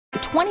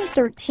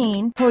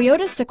2013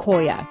 Toyota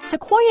Sequoia.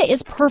 Sequoia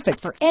is perfect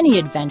for any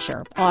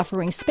adventure,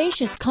 offering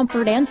spacious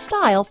comfort and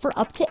style for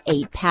up to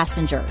 8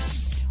 passengers.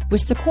 With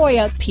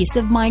Sequoia, peace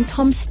of mind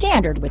comes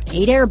standard with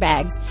 8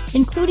 airbags,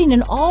 including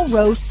an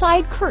all-row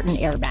side curtain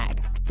airbag.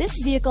 This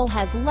vehicle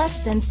has less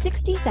than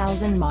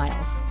 60,000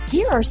 miles.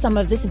 Here are some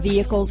of this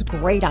vehicle's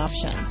great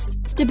options: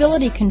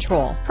 stability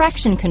control,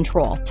 traction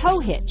control, tow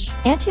hitch,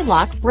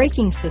 anti-lock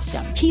braking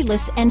system,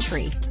 keyless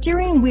entry,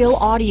 steering wheel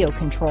audio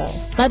controls,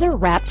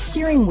 leather-wrapped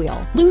steering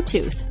wheel,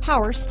 Bluetooth,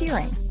 power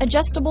steering,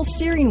 adjustable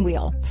steering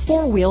wheel,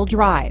 4-wheel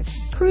drive,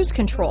 cruise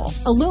control,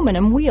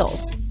 aluminum wheels,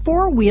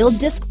 4-wheel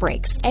disc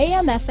brakes,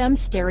 AM/FM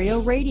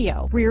stereo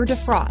radio, rear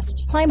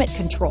defrost, climate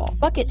control,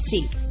 bucket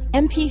seats,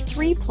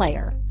 MP3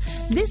 player.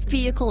 This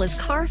vehicle is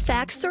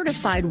Carfax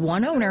certified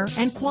one owner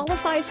and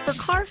qualifies for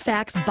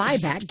Carfax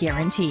buyback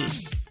guarantee.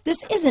 This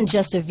isn't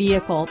just a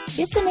vehicle,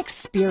 it's an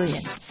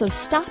experience. So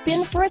stop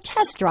in for a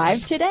test drive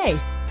today.